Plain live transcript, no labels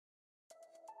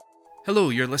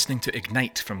Hello, you're listening to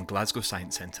Ignite from Glasgow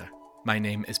Science Centre. My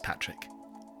name is Patrick.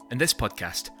 In this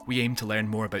podcast, we aim to learn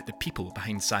more about the people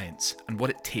behind science and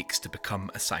what it takes to become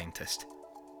a scientist.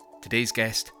 Today's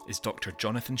guest is Dr.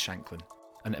 Jonathan Shanklin,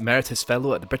 an emeritus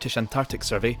fellow at the British Antarctic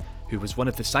Survey, who was one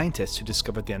of the scientists who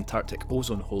discovered the Antarctic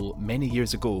ozone hole many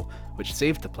years ago, which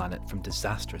saved the planet from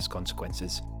disastrous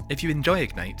consequences. If you enjoy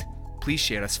Ignite, please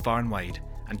share us far and wide,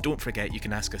 and don't forget you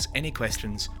can ask us any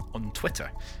questions on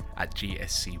Twitter at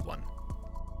GSC1.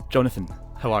 Jonathan,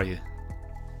 how are you?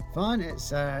 Fine,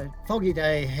 it's a foggy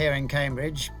day here in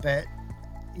Cambridge, but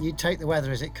you take the weather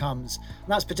as it comes. And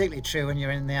that's particularly true when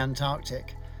you're in the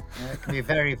Antarctic. It can be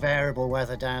very variable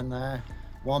weather down there.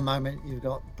 One moment you've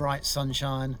got bright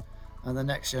sunshine, and the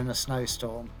next you're in a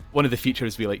snowstorm. One of the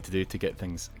features we like to do to get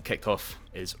things kicked off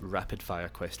is rapid fire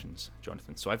questions,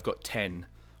 Jonathan. So I've got 10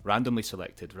 randomly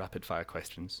selected rapid fire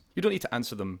questions. You don't need to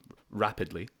answer them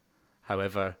rapidly.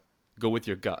 However, go with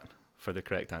your gut for the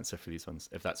correct answer for these ones,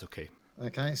 if that's okay.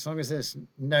 Okay, as long as there's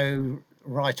no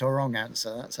right or wrong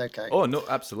answer, that's okay. Oh, no,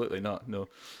 absolutely not. No,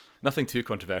 nothing too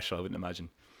controversial, I wouldn't imagine.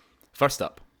 First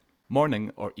up, morning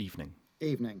or evening?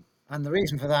 Evening. And the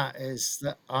reason for that is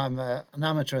that I'm an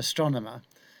amateur astronomer,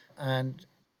 and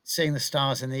seeing the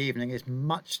stars in the evening is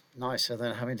much nicer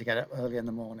than having to get up early in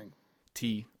the morning.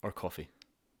 Tea or coffee?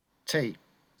 Tea.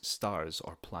 Stars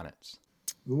or planets?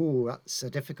 Ooh, that's a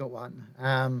difficult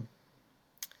one.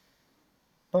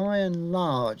 By and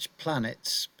large,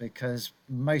 planets, because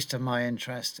most of my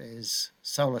interest is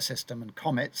solar system and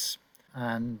comets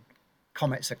are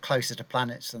closer to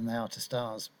planets than they are to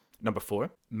stars. Number 4,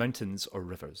 mountains or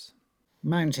rivers?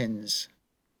 Mountains.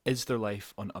 Is there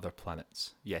life on other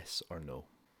planets? Yes or no?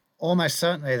 Almost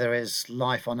certainly there is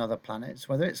life on other planets.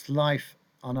 Whether it's life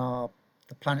on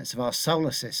the planets of our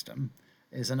solar system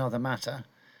is another matter,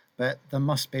 but there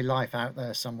must be life out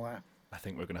there somewhere. I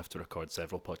think we're going to have to record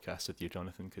several podcasts with you,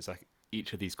 Jonathan, because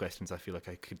each of these questions I feel like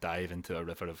I could dive into a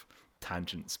river of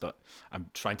tangents, but I'm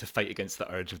trying to fight against the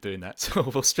urge of doing that. So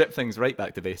we'll strip things right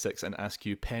back to basics and ask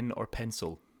you pen or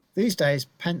pencil? These days,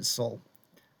 pencil,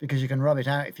 because you can rub it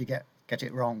out if you get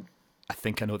it wrong. I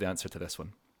think I know the answer to this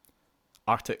one.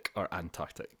 Arctic or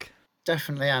Antarctic?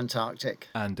 Definitely Antarctic.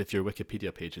 And if your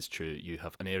Wikipedia page is true, you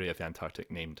have an area of the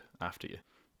Antarctic named after you.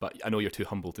 But I know you're too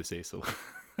humble to say so.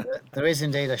 There is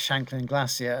indeed a Shanklin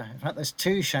glacier. In fact, there's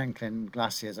 2 Shanklin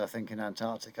glaciers, I think, in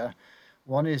Antarctica.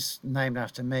 One is named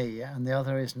after me, and the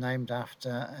other is named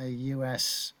after a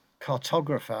US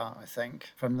cartographer, I think,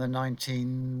 from the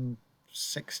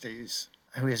 1960s,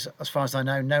 who is, as far as I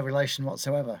know, no relation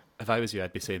whatsoever. If I was you,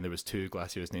 I'd be saying there was 2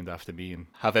 glaciers named after me and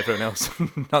have everyone else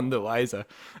none the wiser.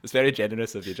 It's very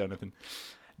generous of you, Jonathan.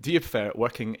 Do you prefer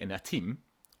working in a team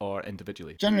or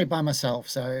individually? Generally by myself,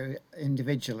 so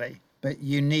individually. But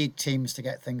you need teams to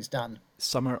get things done.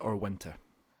 Summer or winter?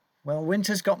 Well,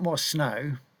 winter's got more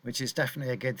snow, which is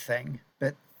definitely a good thing.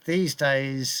 But these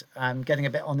days, I'm getting a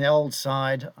bit on the old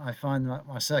side. I find that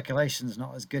my circulation's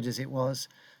not as good as it was.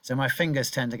 So my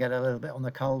fingers tend to get a little bit on the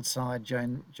cold side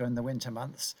during the winter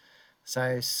months.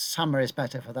 So summer is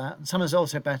better for that. And summer's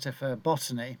also better for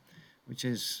botany, which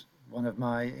is one of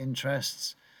my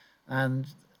interests. And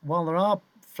while there are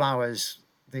flowers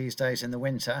these days in the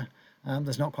winter,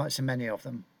 there's not quite so many of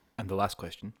them. And the last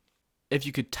question. If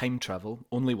you could time travel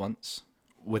only once,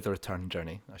 with a return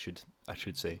journey, I should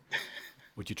say,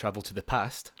 would you travel to the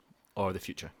past or the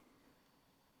future?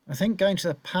 I think going to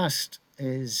the past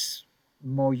is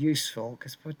more useful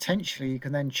because potentially you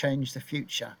can then change the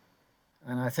future.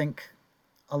 And I think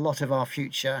a lot of our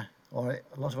future or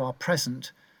a lot of our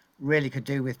present really could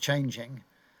do with changing.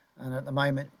 And at the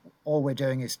moment, all we're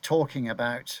doing is talking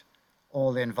about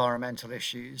all the environmental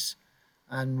issues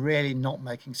and really not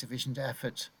making sufficient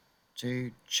effort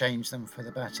to change them for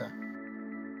the better.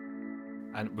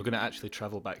 And we're going to actually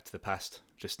travel back to the past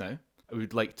just now. I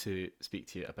would like to speak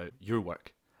to you about your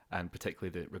work, and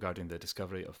particularly regarding the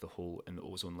discovery of the hole in the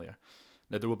ozone layer.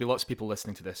 Now, there will be lots of people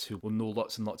listening to this who will know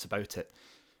lots and lots about it,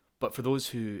 but for those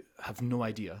who have no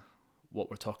idea what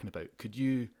we're talking about, could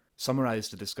you summarise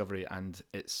the discovery and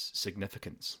its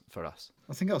significance for us?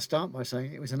 I think I'll start by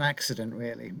saying it was an accident,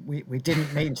 really. We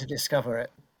didn't mean to discover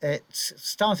it. It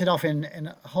started off in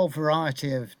a whole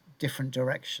variety of different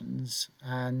directions,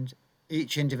 and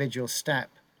each individual step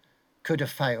could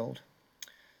have failed.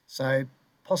 So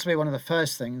possibly one of the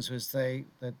first things was the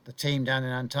team down in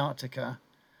Antarctica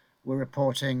were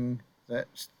reporting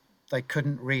that they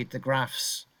couldn't read the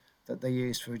graphs that they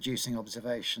used for reducing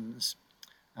observations.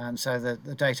 And so the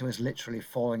data was literally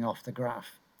falling off the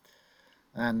graph.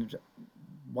 And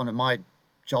one of my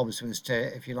jobs was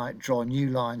to, if you like, draw new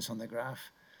lines on the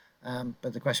graph.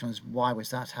 But the question was, why was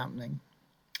that happening?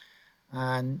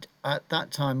 And at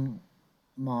that time,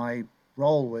 my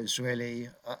role was really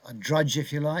a drudge,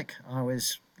 if you like. I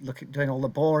was doing all the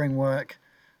boring work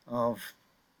of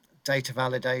data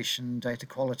validation, data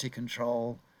quality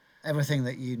control, everything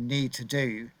that you need to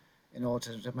do in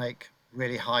order to make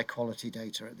really high quality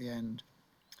data at the end.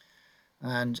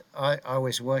 And I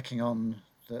was working on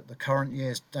the current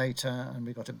year's data, and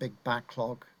we got a big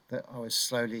backlog that I was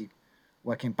slowly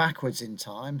working backwards in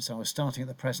time. So I was starting at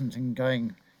the present and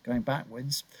going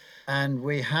backwards. And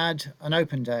we had an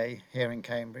open day here in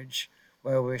Cambridge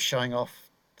where we were showing off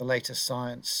the latest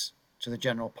science to the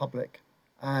general public.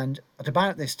 And at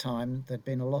about this time, there'd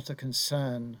been a lot of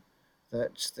concern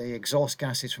that the exhaust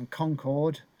gases from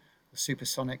Concorde, the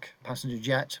supersonic passenger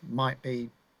jet, might be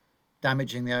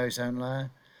damaging the ozone layer,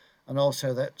 and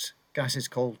also that gases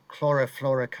called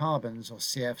chlorofluorocarbons, or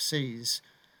CFCs,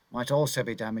 might also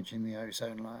be damaging the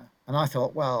ozone layer. And I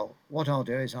thought, well, what I'll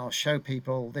do is I'll show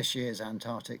people this year's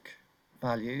Antarctic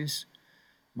values.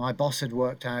 My boss had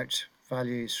worked out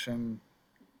values from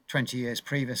 20 years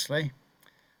previously,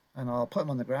 and I'll put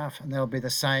them on the graph and they'll be the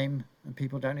same and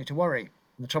people don't need to worry.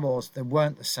 And the trouble was they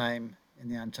weren't the same in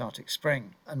the Antarctic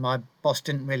spring. And my boss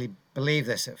didn't really believe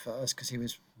this at first because he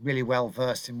was really well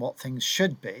versed in what things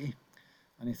should be.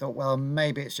 And he thought, well,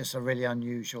 maybe it's just a really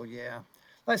unusual year.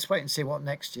 Let's wait and see what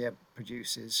next year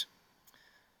produces.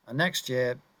 And next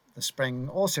year, the spring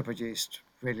also produced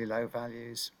really low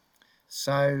values.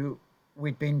 So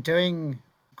we'd been doing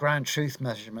ground truth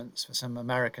measurements for some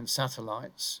American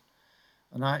satellites.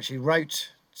 And I actually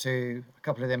wrote to a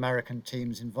couple of the American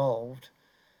teams involved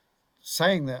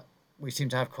saying that we seem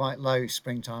to have quite low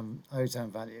springtime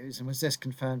ozone values, and was this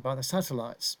confirmed by the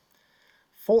satellites?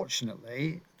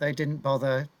 Fortunately, they didn't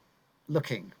bother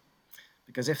looking,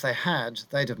 because if they had,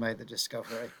 they'd have made the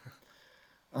discovery.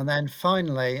 And then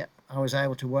finally, I was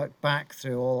able to work back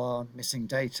through all our missing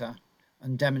data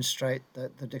and demonstrate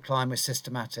that the decline was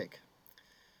systematic.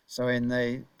 So in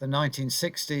the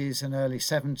 1960s and early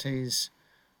 70s,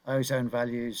 ozone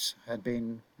values had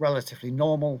been relatively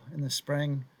normal in the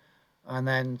spring. And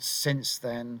then since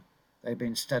then, they've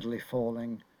been steadily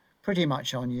falling pretty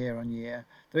much on year.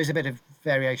 There is a bit of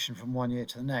variation from one year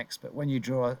to the next, but when you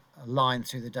draw a line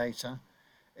through the data,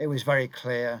 it was very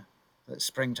clear that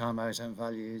springtime ozone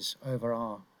values over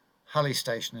our Halley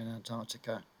station in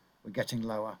Antarctica were getting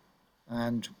lower.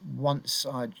 And once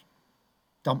I'd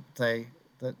dumped the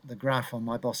graph on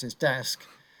my boss's desk,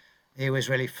 he was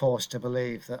really forced to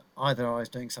believe that either I was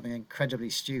doing something incredibly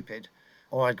stupid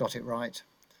or I'd got it right.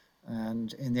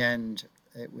 And in the end,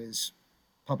 it was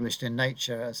published in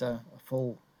Nature as a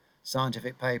full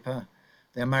scientific paper.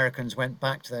 The Americans went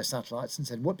back to their satellites and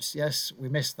said, whoops, yes, we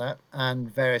missed that.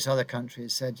 And various other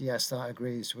countries said, yes, that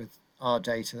agrees with our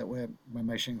data that we're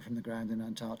measuring from the ground in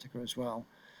Antarctica as well.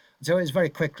 And so it was very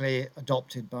quickly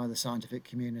adopted by the scientific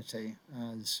community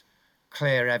as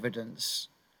clear evidence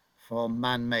for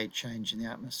man-made change in the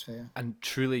atmosphere. And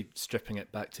truly stripping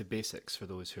it back to basics for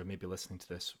those who are maybe listening to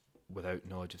this without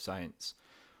knowledge of science,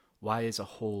 why is a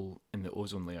hole in the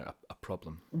ozone layer a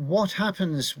problem? What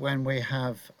happens when we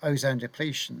have ozone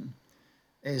depletion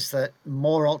is that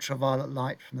more ultraviolet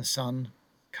light from the sun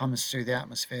comes through the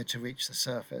atmosphere to reach the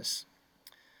surface.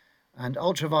 And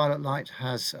ultraviolet light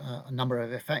has a number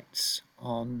of effects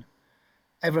on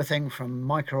everything from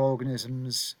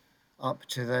microorganisms up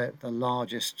to the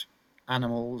largest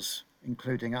animals,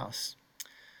 including us.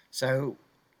 So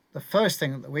the first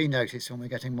thing that we notice when we're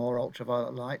getting more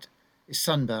ultraviolet light is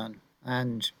sunburn.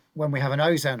 And when we have an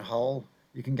ozone hole,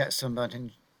 you can get sunburnt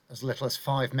in as little as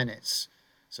 5 minutes.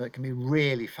 So it can be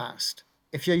really fast.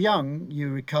 If you're young, you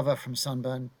recover from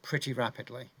sunburn pretty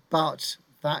rapidly. But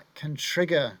that can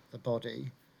trigger the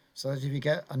body so that if you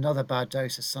get another bad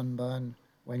dose of sunburn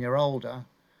when you're older,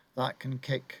 that can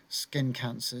kick skin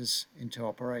cancers into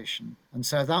operation. And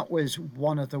so that was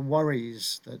one of the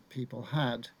worries that people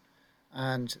had,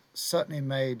 and certainly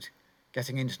made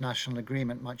getting international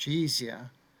agreement much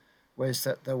easier, was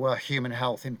that there were human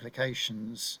health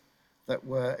implications that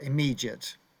were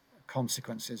immediate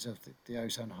consequences of the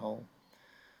ozone hole.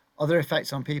 Other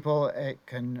effects on people, it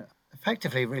can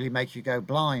effectively really make you go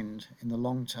blind in the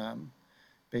long term,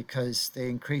 because the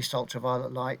increased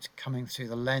ultraviolet light coming through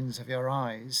the lens of your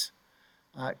eyes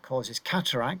causes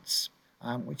cataracts,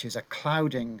 which is a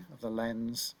clouding of the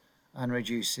lens and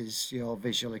reduces your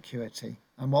visual acuity.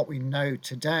 And what we know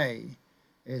today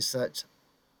is that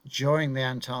during the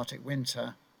Antarctic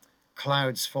winter,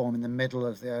 clouds form in the middle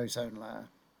of the ozone layer.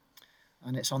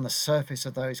 And it's on the surface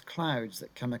of those clouds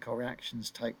that chemical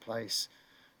reactions take place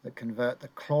that convert the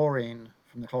chlorine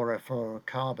from the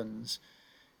chlorofluorocarbons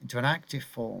into an active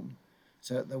form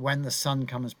so that when the sun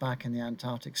comes back in the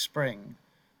Antarctic spring,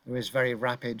 there is very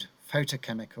rapid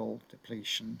photochemical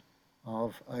depletion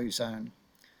of ozone.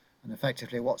 And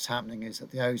effectively what's happening is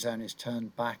that the ozone is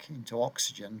turned back into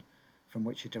oxygen from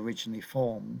which it originally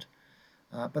formed.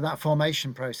 But that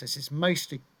formation process is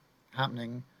mostly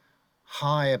happening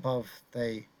high above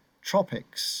the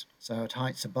tropics, so at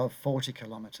heights above 40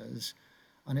 kilometers,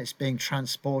 and it's being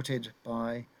transported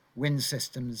by wind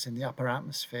systems in the upper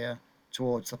atmosphere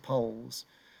towards the poles.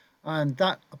 And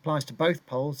that applies to both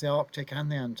poles, the Arctic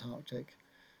and the Antarctic.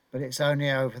 But it's only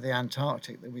over the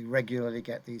Antarctic that we regularly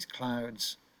get these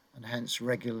clouds and hence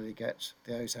regularly get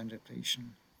the ozone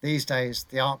depletion. These days,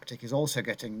 the Arctic is also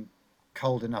getting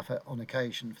cold enough on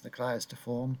occasion for the clouds to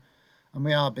form, and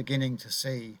we are beginning to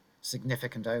see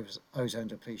significant ozone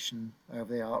depletion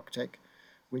over the Arctic,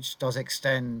 which does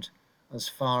extend as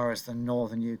far as the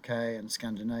northern UK and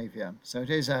Scandinavia. So it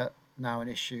is now an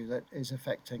issue that is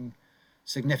affecting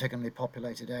significantly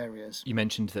populated areas. You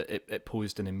mentioned that it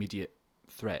posed an immediate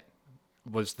threat.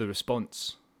 Was the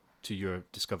response to your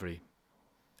discovery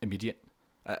immediate?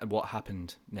 What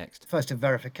happened next? First, a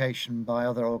verification by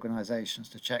other organisations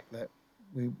to check that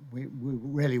we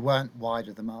really weren't wide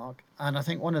of the mark. And I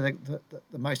think one of the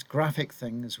most graphic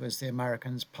things was the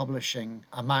Americans publishing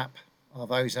a map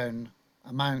of ozone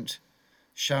amount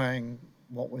showing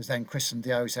what was then christened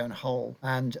the ozone hole.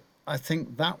 And I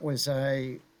think that was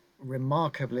a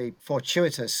remarkably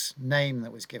fortuitous name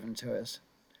that was given to us.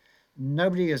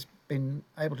 Nobody has been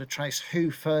able to trace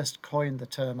who first coined the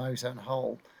term ozone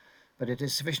hole, but it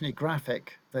is sufficiently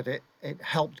graphic that it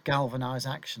helped galvanize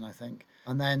action, I think.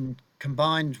 And then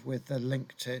combined with the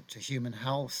link to human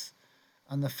health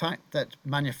and the fact that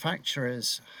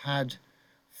manufacturers had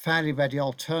fairly ready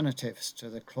alternatives to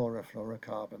the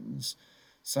chlorofluorocarbons,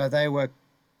 so they were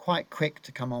quite quick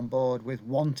to come on board with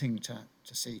wanting to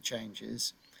see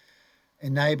changes,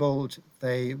 enabled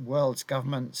the world's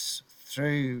governments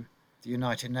through the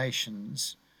United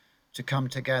Nations to come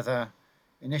together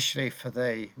initially for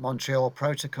the Montreal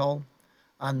Protocol,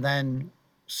 and then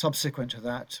subsequent to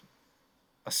that,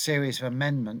 a series of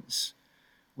amendments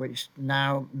which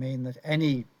now mean that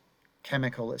any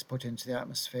chemical that's put into the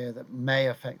atmosphere that may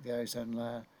affect the ozone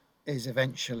layer is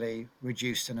eventually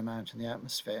reduced in amount in the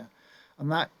atmosphere.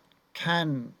 And that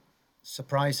can,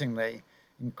 surprisingly,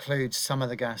 include some of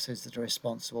the gases that are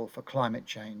responsible for climate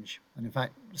change. And in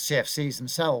fact, CFCs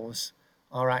themselves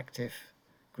are active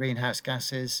greenhouse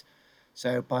gases.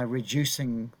 So by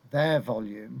reducing their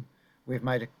volume, we've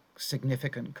made a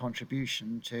significant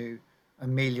contribution to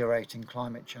ameliorating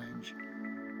climate change.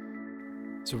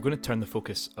 So we're going to turn the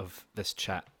focus of this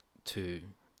chat to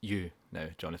you now,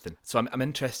 Jonathan. So I'm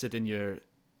interested in your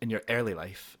early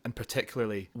life, and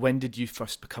particularly when did you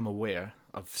first become aware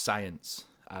of science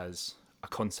as a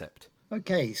concept?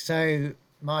 Okay, so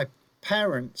my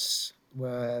parents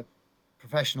were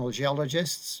professional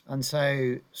geologists, and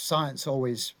so science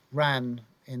always ran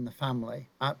in the family.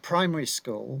 At primary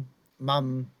school,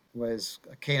 Mum was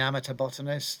a keen amateur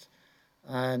botanist,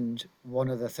 and one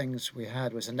of the things we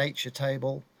had was a nature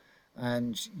table,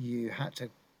 and you had to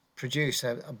produce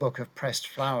a book of pressed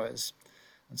flowers.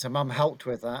 And so Mum helped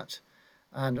with that.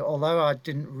 And although I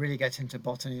didn't really get into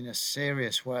botany in a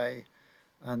serious way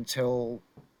until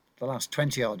the last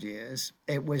 20 odd years,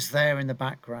 it was there in the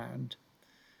background.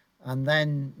 And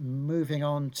then moving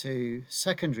on to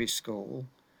secondary school,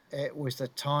 it was the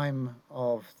time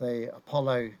of the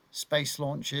Apollo space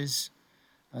launches.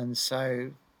 And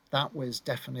so that was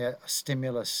definitely a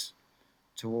stimulus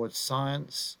towards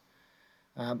science.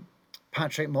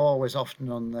 Patrick Moore was often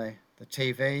on the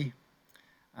TV,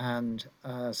 and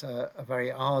as a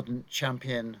very ardent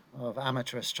champion of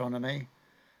amateur astronomy,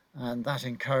 and that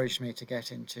encouraged me to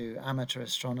get into amateur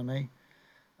astronomy.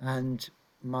 And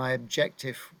my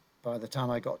objective by the time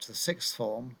I got to the sixth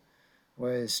form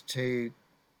was to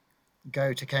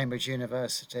go to Cambridge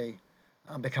University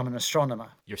and become an astronomer.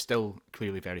 You're still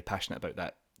clearly very passionate about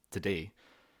that today.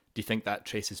 Do you think that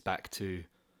traces back to,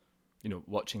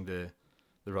 watching the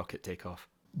rocket take off?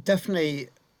 Definitely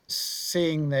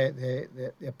seeing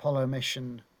the Apollo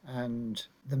mission and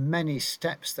the many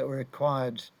steps that were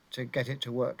required to get it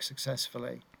to work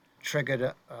successfully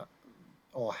triggered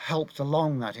or helped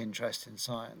along that interest in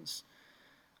science.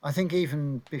 I think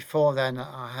even before then,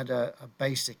 I had a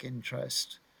basic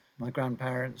interest. My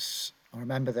grandparents, I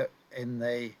remember that in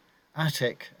the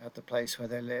attic at the place where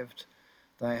they lived,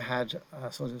 they had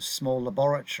a sort of small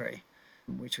laboratory,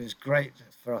 which was great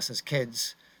for us as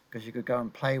kids because you could go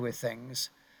and play with things.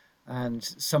 And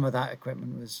some of that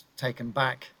equipment was taken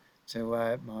back to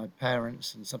where my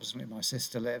parents and subsequently my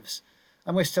sister lives.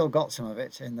 And we've still got some of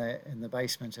it in the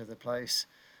basement of the place.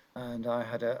 and I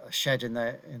had a shed in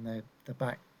the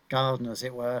back garden, as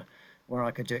it were, where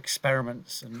I could do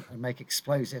experiments and make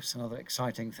explosives and other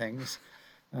exciting things.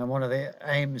 And one of the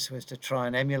aims was to try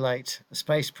and emulate the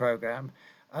space program,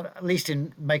 at least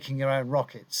in making your own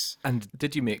rockets. And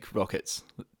did you make rockets?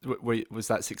 Was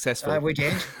that successful? We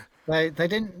did. They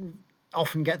didn't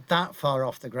often get that far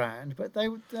off the ground, but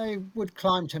they would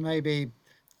climb to maybe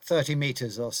 30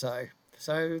 meters or so.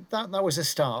 So that was a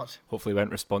start. Hopefully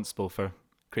weren't responsible for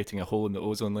creating a hole in the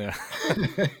ozone layer.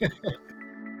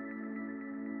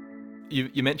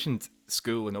 You mentioned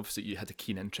school, and obviously you had a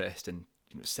keen interest in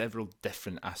several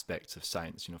different aspects of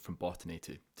science, from botany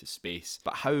to space.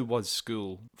 But how was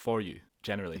school for you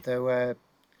generally? There were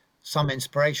some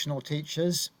inspirational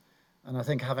teachers, and I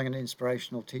think having an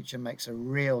inspirational teacher makes a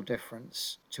real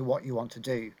difference to what you want to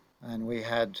do. And we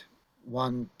had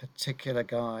one particular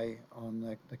guy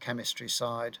on the chemistry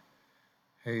side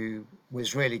who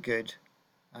was really good,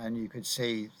 and you could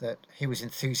see that he was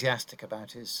enthusiastic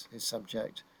about his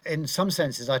subject. In some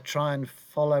senses, I try and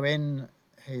follow in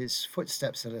his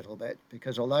footsteps a little bit,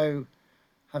 because although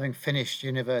having finished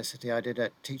university, I did a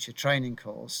teacher training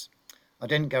course, I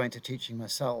didn't go into teaching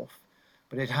myself,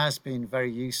 but it has been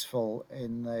very useful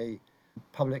in the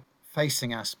public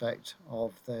facing aspect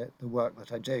of the work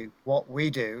that I do. What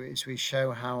we do is we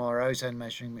show how our ozone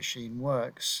measuring machine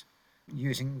works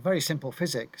using very simple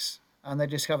physics, and they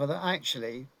discover that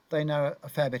actually they know a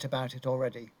fair bit about it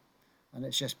already, and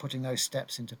it's just putting those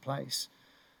steps into place.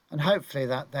 And hopefully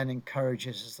that then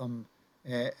encourages them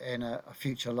in a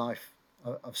future life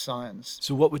of science.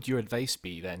 So, what would your advice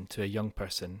be then to a young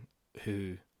person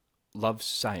who loves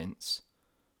science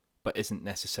but isn't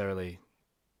necessarily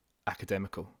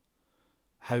academical?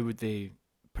 How would they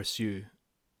pursue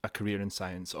a career in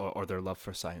science, or their love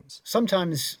for science?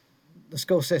 Sometimes the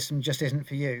school system just isn't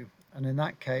for you. And in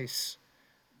that case,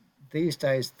 these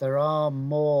days there are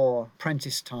more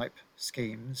apprentice type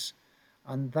schemes,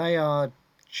 and they are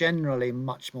generally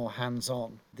much more hands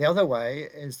on. The other way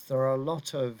is there are a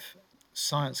lot of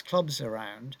science clubs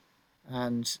around,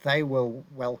 and they will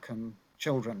welcome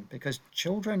children, because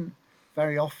children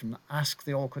very often ask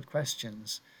the awkward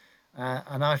questions.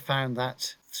 And I found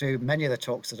that through many of the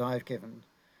talks that I've given,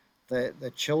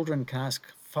 the children can ask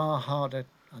far harder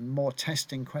and more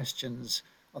testing questions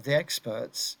of the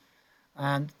experts.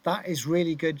 And that is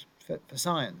really good for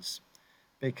science,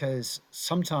 because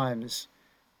sometimes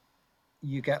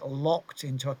you get locked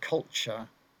into a culture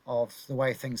of the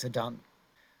way things are done.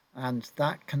 And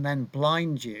that can then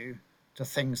blind you to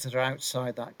things that are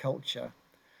outside that culture.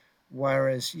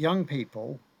 Whereas young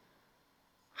people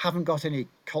haven't got any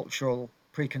cultural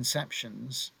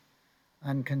preconceptions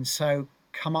and can so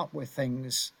come up with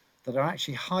things that are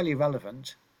actually highly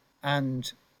relevant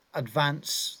and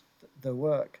advance the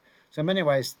work. So in many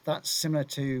ways, that's similar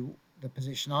to the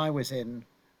position I was in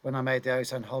when I made the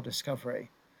ozone hole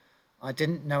discovery. I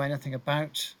didn't know anything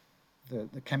about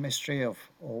the chemistry of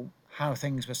or how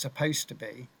things were supposed to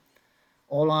be.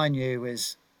 All I knew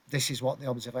is this is what the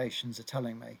observations are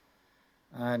telling me.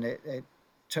 And it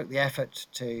took the effort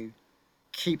to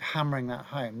keep hammering that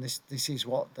home. This is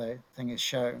what the thing is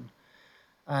shown.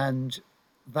 And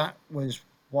that was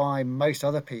why most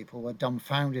other people were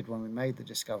dumbfounded when we made the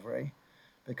discovery,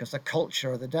 because the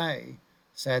culture of the day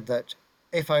said that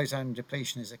if ozone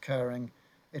depletion is occurring,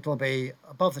 it will be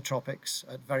above the tropics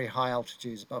at very high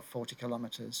altitudes, above 40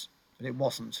 kilometers. But it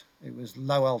wasn't. It was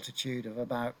low altitude of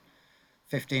about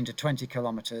 15 to 20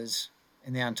 kilometers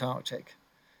in the Antarctic.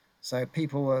 So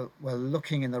people were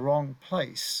looking in the wrong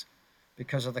place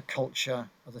because of the culture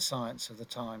of the science of the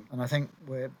time. And I think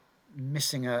we're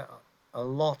missing a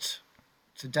lot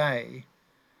today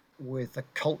with the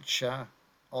culture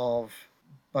of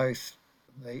both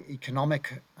the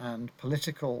economic and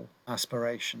political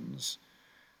aspirations,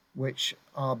 which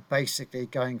are basically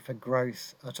going for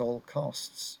growth at all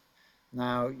costs.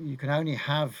 Now, you can only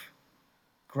have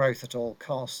growth at all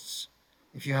costs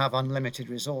if you have unlimited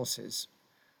resources.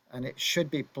 And it should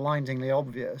be blindingly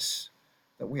obvious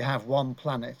that we have one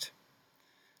planet.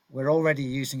 We're already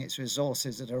using its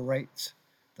resources at a rate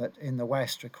that in the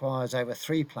West requires over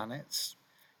 3 planets.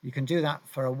 You can do that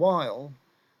for a while,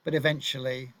 but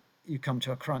eventually you come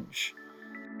to a crunch.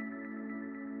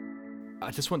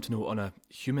 I just want to know on a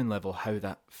human level how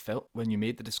that felt when you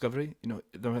made the discovery.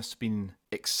 There must have been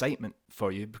excitement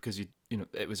for you because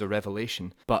it was a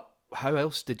revelation. But how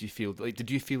else did you feel? Like, did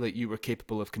you feel like you were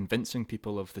capable of convincing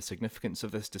people of the significance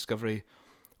of this discovery?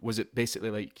 Was it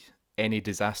basically like any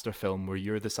disaster film where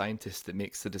you're the scientist that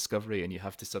makes the discovery and you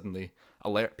have to suddenly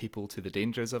alert people to the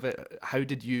dangers of it? How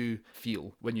did you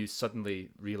feel when you suddenly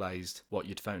realised what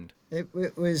you'd found? It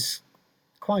was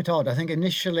quite odd. I think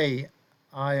initially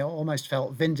I almost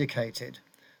felt vindicated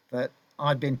that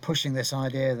I'd been pushing this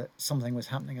idea that something was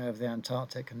happening over the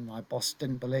Antarctic and my boss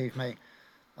didn't believe me.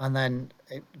 And then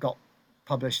it got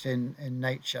published in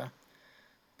Nature.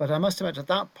 But I must admit, at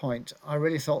that point, I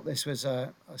really thought this was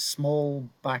a small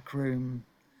backroom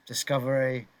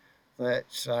discovery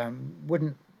that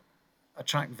wouldn't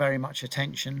attract very much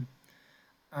attention.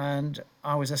 And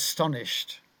I was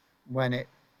astonished when it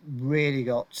really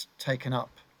got taken up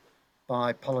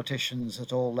by politicians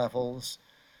at all levels.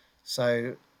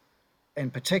 So,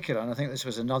 in particular, and I think this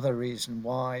was another reason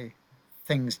why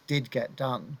things did get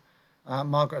done,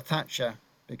 Margaret Thatcher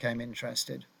became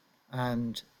interested.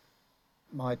 And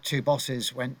my two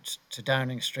bosses went to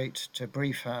Downing Street to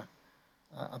brief her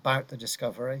about the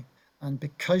discovery. And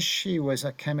because she was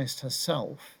a chemist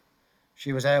herself,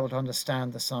 she was able to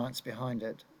understand the science behind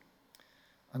it.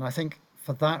 And I think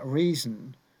for that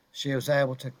reason, she was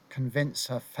able to convince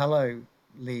her fellow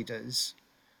leaders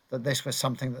that this was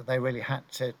something that they really had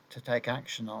to take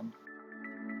action on.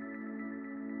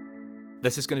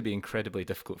 This is going to be incredibly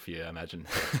difficult for you, I imagine,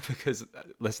 because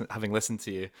having listened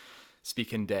to you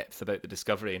speak in depth about the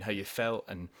discovery and how you felt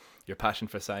and your passion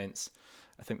for science,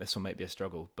 I think this one might be a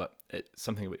struggle, but it's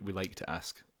something we like to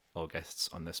ask all guests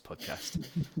on this podcast.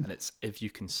 And it's if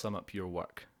you can sum up your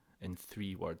work in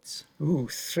 3 words. Ooh,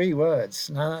 3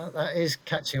 words. Now that is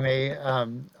catching me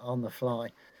on the fly.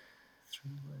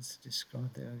 3 words to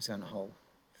describe the ozone hole.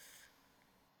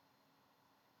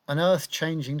 An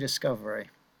earth-changing discovery.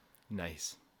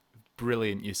 Nice.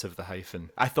 Brilliant use of the hyphen.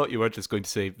 I thought you were just going to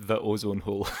say the ozone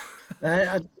hole.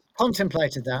 I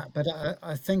contemplated that, but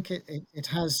I think it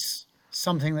has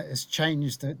something that has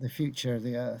changed the future of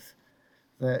the Earth,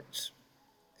 that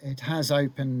it has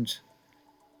opened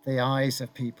the eyes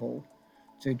of people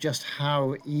to just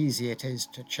how easy it is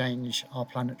to change our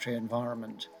planetary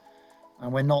environment.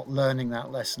 And we're not learning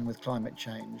that lesson with climate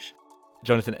change.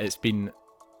 Jonathan, it's been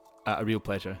a real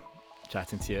pleasure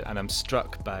chatting to you, and I'm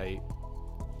struck by,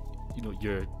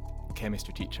 your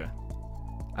chemistry teacher.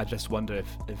 I just wonder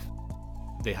if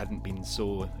they hadn't been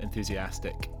so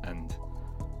enthusiastic and,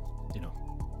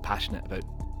 passionate about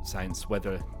science,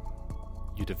 whether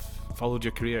you'd have followed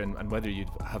your career and whether you'd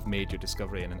have made your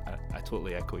discovery. And I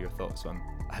totally echo your thoughts on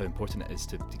how important it is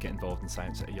to get involved in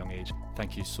science at a young age.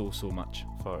 Thank you so much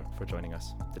for joining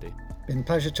us today. Been a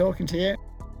pleasure talking to you.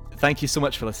 Thank you so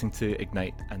much for listening to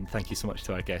Ignite, and thank you so much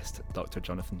to our guest, Dr.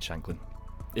 Jonathan Shanklin.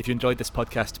 If you enjoyed this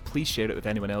podcast, please share it with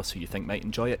anyone else who you think might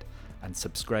enjoy it, and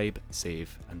subscribe,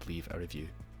 save, and leave a review.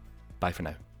 Bye for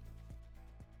now.